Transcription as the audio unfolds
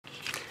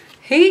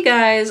Hey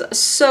guys,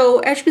 so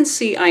as you can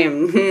see I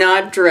am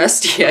not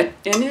dressed yet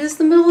and it is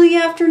the middle of the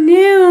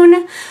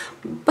afternoon,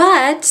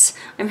 but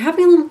I'm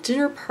having a little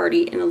dinner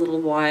party in a little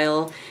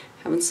while,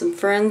 having some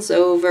friends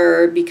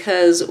over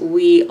because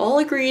we all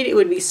agreed it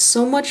would be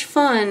so much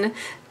fun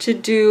to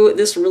do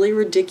this really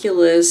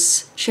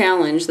ridiculous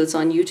challenge that's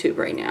on YouTube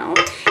right now.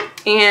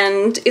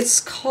 And it's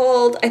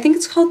called, I think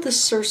it's called the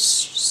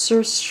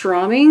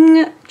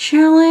Surstromming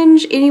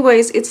challenge.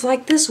 Anyways, it's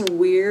like this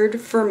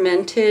weird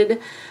fermented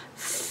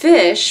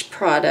fish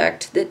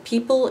product that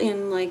people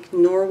in like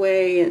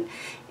Norway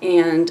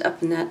and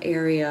up in that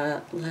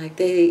area, like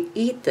they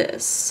eat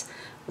this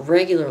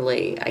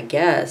regularly, I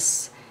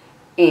guess,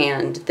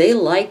 and they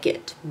like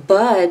it.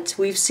 But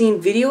we've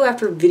seen video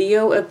after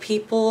video of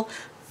people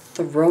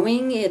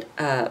throwing it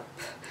up.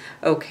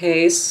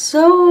 Okay,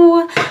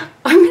 so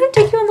I'm gonna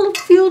take you on a little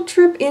field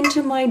trip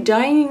into my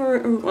dining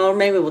room, or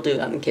maybe we'll do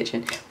that in the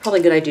kitchen.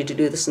 Probably a good idea to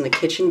do this in the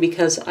kitchen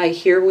because I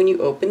hear when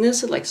you open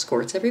this, it like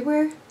squirts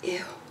everywhere.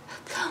 Ew.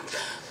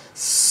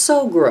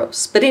 So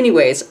gross. But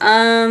anyways,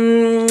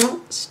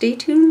 stay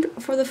tuned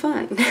for the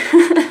fun.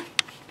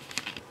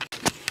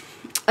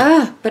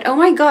 But oh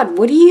my god,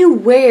 what do you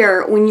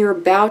wear when you're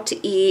about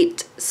to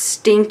eat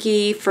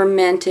stinky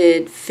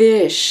fermented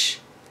fish?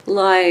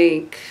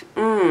 Like,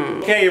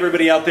 Okay,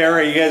 everybody out there,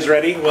 are you guys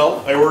ready?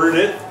 Well, I ordered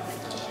it.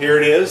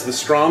 Here it is, the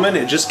Strommen.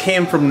 It just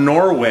came from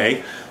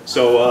Norway,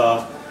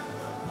 so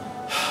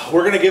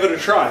we're gonna give it a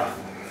try.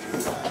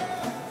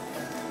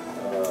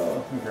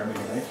 Let me grab me a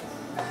knife.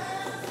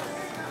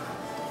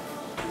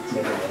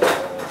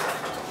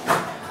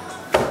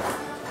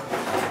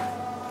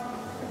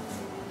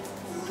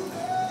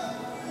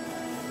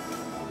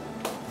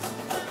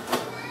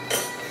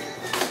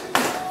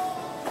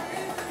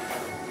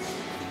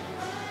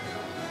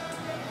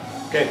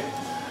 Okay,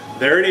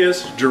 there it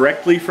is,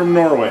 directly from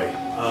Norway.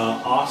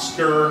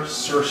 Oscar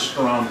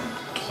Surstromming.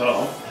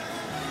 So,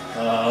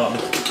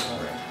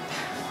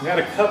 I got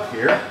a cup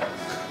here.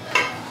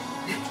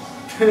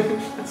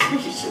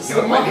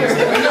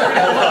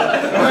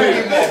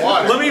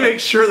 Let me make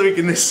sure that we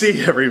can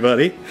see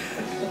everybody.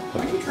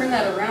 why don't you turn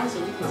that around so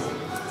we can see?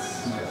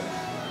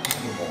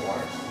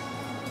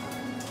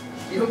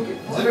 You don't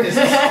get water. Regular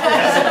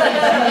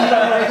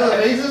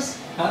vases?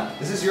 Huh?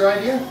 Is this your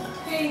idea?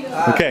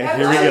 Okay,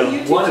 here we go.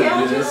 Wanted to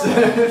do this.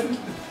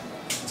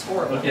 It's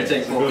horrible. Okay,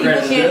 take full You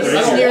credit. can't I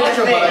don't steer watch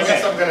the them, but I face.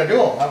 guess I'm gonna do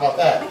them. How about I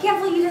that? can't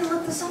believe you didn't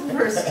look this up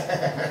first.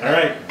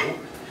 Alright,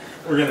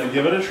 we're going to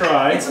give it a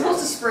try. It's supposed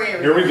to spray Here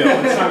everywhere. we go.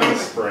 It's not going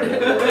to spray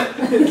everywhere.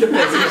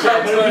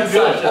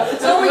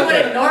 It's only what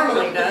it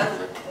normally does.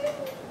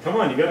 Come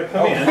on, you got to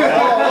come in.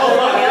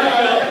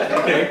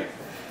 Okay.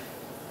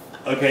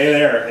 Okay,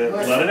 there.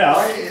 Let it Why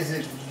out. is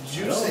it I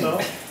juicy? don't know.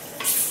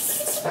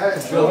 That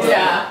is built up.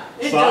 Yeah.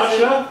 It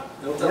Sasha,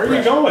 where are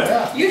you going?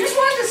 Yeah. You just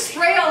wanted to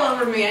spray all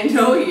over me, I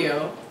know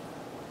you.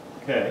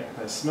 Okay,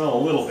 I smell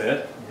a little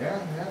bit. Yeah,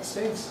 it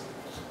stinks.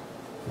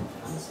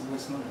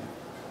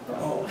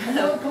 Oh.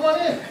 Come on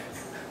in.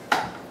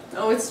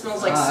 Oh, it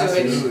smells like that's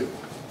sewage. Dude.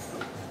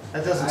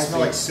 That doesn't smell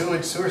like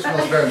sewage. Sewer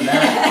smells better than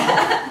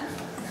that.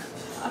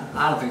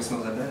 I don't think it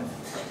smells that bad. It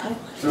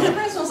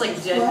probably smells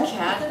like dead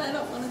cat. I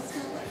don't want to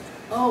smell it.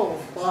 Oh,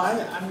 well,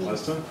 I mean,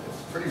 Listen.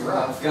 It's pretty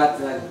rough. I've got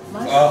that.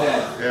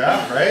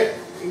 Yeah, right?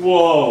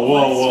 Whoa,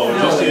 whoa, whoa. It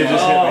just hit me.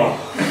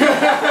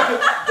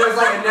 There's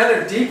like another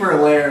deeper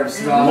layer of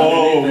smell.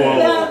 Whoa, whoa.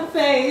 that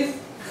face.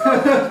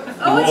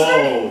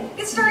 Oh,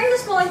 it's starting to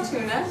smell like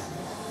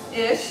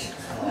tuna-ish.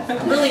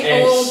 Really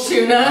old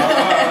tuna.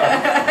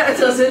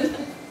 Doesn't.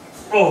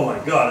 Oh my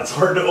god, it's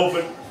hard to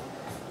open.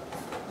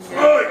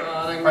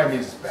 Probably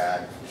means it's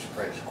bad. You should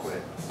probably just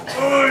quit.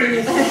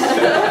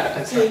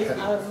 See,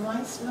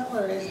 my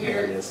smeller is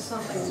weird.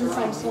 Something since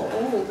I'm so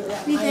old.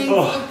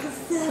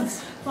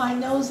 My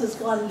nose has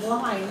gone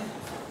blind.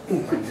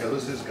 My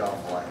nose has gone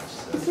blank.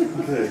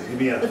 Okay, give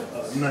me a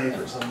knife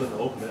or something to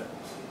open it.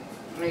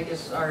 I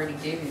just already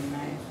gave you a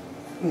knife.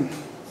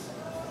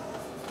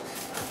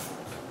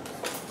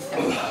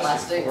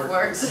 Plastic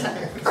works. Lick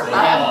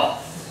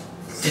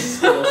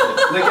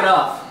it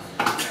off.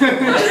 You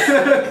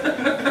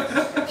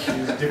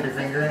just dip your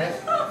finger in it.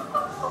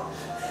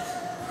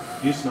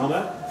 Do you smell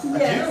that? I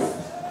do.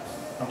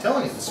 I'm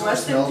telling you, the sewer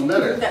Weston, smells can you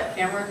better. move that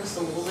camera just a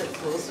little bit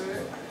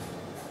closer?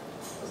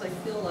 Because I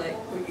feel like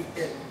we could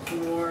get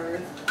more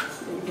in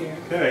here.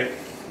 Okay.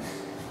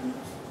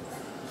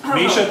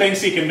 Misha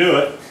thinks he can do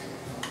it.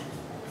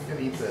 You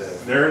can eat the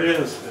There it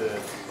is.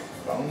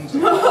 bones.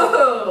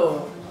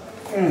 Whoa!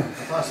 I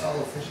thought I saw a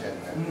little fish head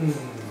in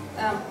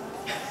there.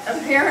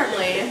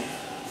 Apparently,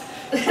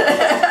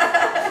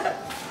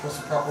 What's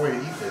the proper way to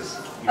eat this?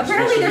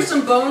 apparently there's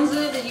some bones in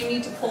it that you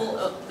need to pull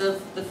the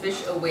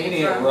fish away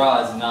Eating it from.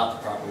 raw is not the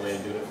proper way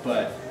to do it,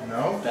 but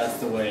No? that's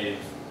the way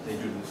they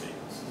do the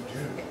things.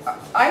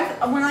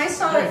 When I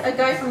saw a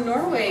guy from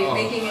Norway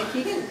making it,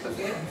 he didn't cook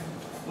it.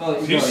 Well,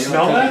 Do you don't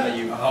smell tell that? me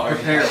you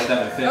prepare it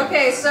without a thing.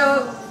 Okay,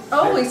 so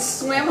he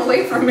swam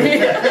away from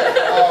me.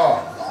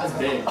 Oh, That's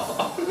big.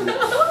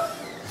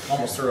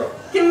 almost threw up.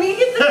 Can we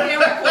get the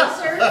camera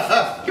closer?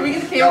 Can we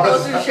get the you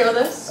want to show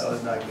this? That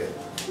was not good.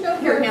 No,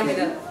 here, hand me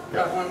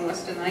that one,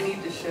 Weston. I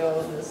need to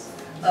show this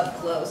up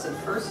close and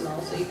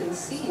personal so you can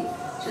see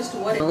just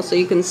what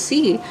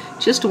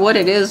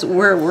it is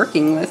we're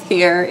working with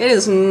here. It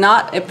is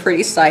not a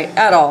pretty sight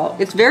at all.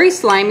 It's very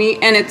slimy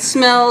and it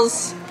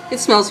smells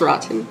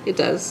rotten. It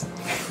does.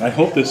 I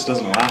hope this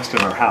doesn't last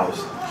in our house.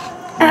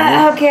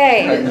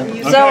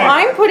 Okay. So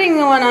I'm putting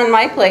the one on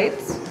my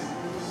plates.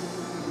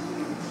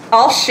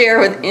 I'll share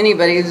with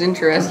anybody who's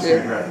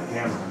interested.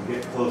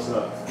 Get close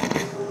up.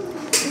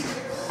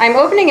 I'm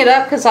opening it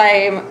up because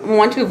I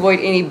want to avoid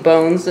any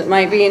bones that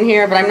might be in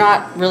here, but I'm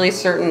not really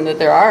certain that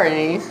there are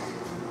any.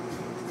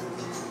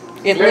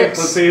 It looks.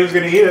 Let's see who's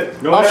gonna eat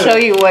it. Go I'll ahead. show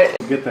you what.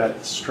 Get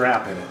that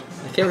strap in it.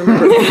 I can't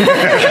remember.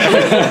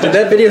 Did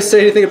that video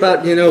say anything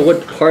about, you know,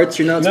 what parts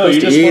you're not supposed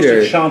to eat? No, you're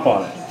just supposed to chomp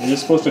on it. You're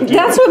just supposed to do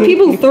That's what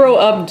people throw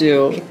up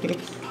do.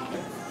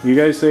 You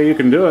guys say you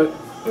can do it.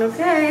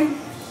 Okay.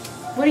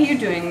 What are you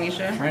doing,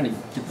 Misha? Trying to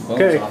get the bones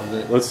Okay, off of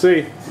it. let's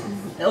see.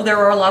 Oh, there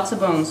are lots of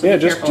bones. So Yeah,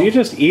 be careful. you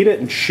just eat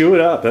it and chew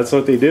it up. That's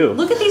what they do.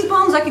 Look at these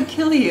bones. I could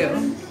kill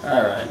you.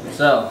 All right,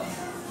 so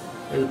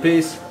here's a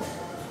piece.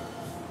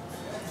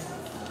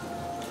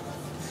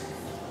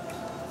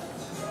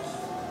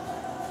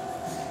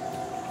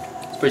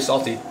 It's pretty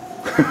salty.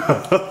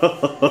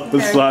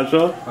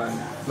 Sasha, Fine.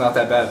 Not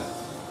that bad.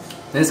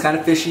 And it's kind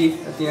of fishy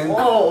at the end.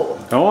 Whoa.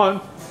 come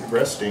on. Your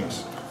breath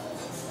stinks.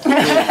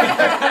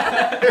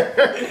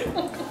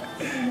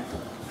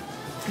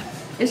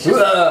 It's just.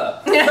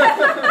 Not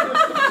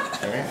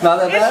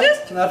that bad?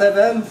 just- Not that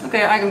bad?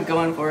 Okay, I'm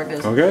going for it.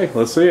 'Cause Okay,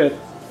 let's see it.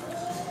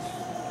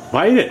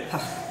 Bite it.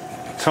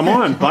 Come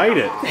on, bite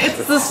it.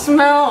 it's the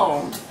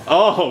smell.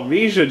 Oh,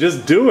 Misha,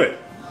 just do it.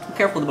 Be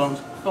careful of the bones.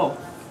 Oh.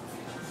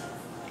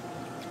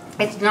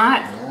 It's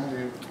not.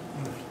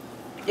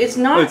 It's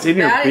not. It's in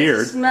your bad, beard.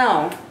 It's the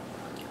smell.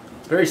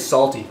 It's very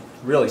salty.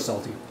 Really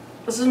salty.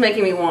 This is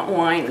making me want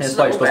wine. And it's so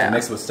probably supposed to bad.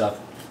 mix with stuff.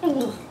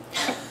 Oh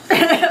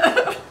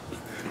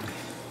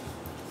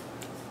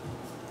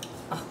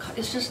God,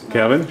 it's just. Not...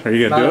 Kevin, are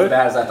you Not gonna do as it?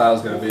 bad as I thought it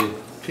was going to be.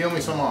 Peel me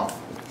some off.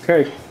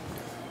 Okay.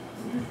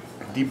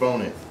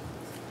 Debone it.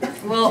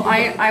 Well,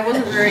 I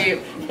wasn't very.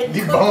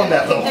 Debone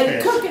that little And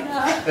fish. cook it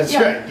up. That's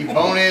right.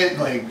 Debone it,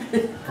 like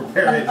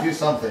prepare it, do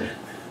something.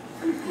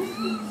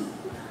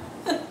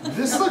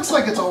 This looks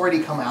like it's already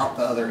come out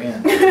the other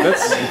end.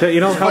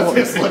 You know how What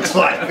this looks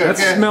like. that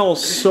Okay?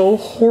 smells so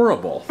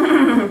horrible.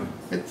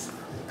 It's,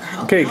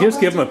 Okay, just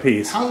give them a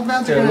piece. how bad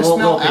Yeah, they're gonna little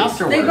smell piece.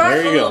 afterwards? They got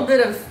There a you little go.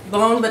 bit of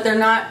bone, but they're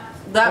not.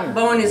 That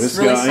bone is This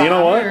really guy, soft. you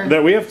know what?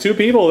 That we have 2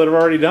 people that have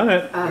already done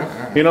it.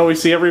 You know, we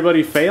see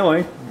everybody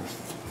failing.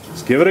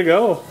 Just give it a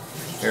go.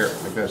 Here,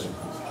 like this.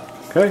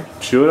 Okay,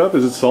 chew it up.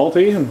 Is it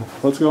salty? And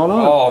what's going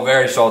on? Oh,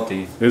 very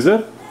salty. Is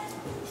it?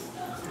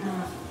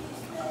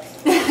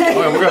 Okay,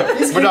 we're good.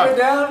 He's We're keeping it done.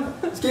 down.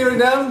 He's keeping it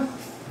down.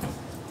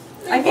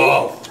 I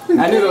think.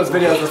 I knew those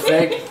videos were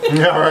fake.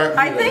 Yeah, right.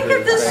 I think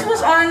if this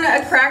was on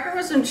a cracker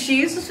with some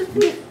cheese, this would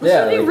be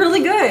Yeah,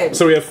 really good.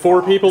 So we have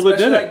 4 people that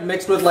did Especially, it. like,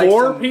 mixed with like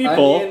 4 some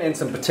people. onion and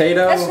some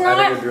potato. That's I think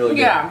not. it'd be really good.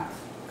 Yeah.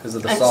 Because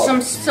of the And salt.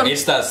 some.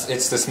 It's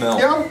the smell.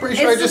 Yeah, I'm pretty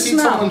sure I It's the just eat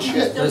smell. someone's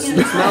shit. The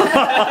smell,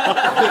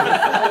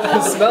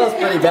 it smells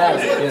pretty bad.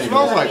 It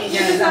smells like.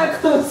 It's not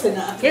close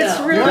enough. It's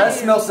no. really. That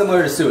smells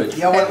similar to sewage.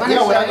 Yeah,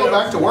 when I go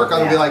back to work, I'm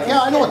gonna be like,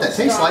 yeah, I know what that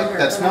tastes like.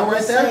 That smell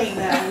right there. Saying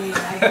that, I mean,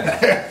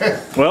 I-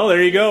 Well,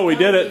 there you go. We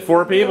did it.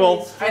 4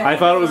 people. I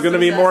thought it was going to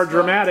be more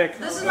dramatic.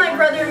 This is my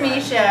brother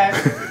Misha.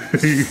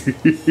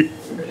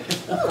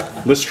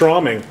 The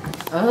Stromming.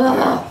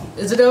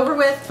 Is it over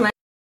with? Can I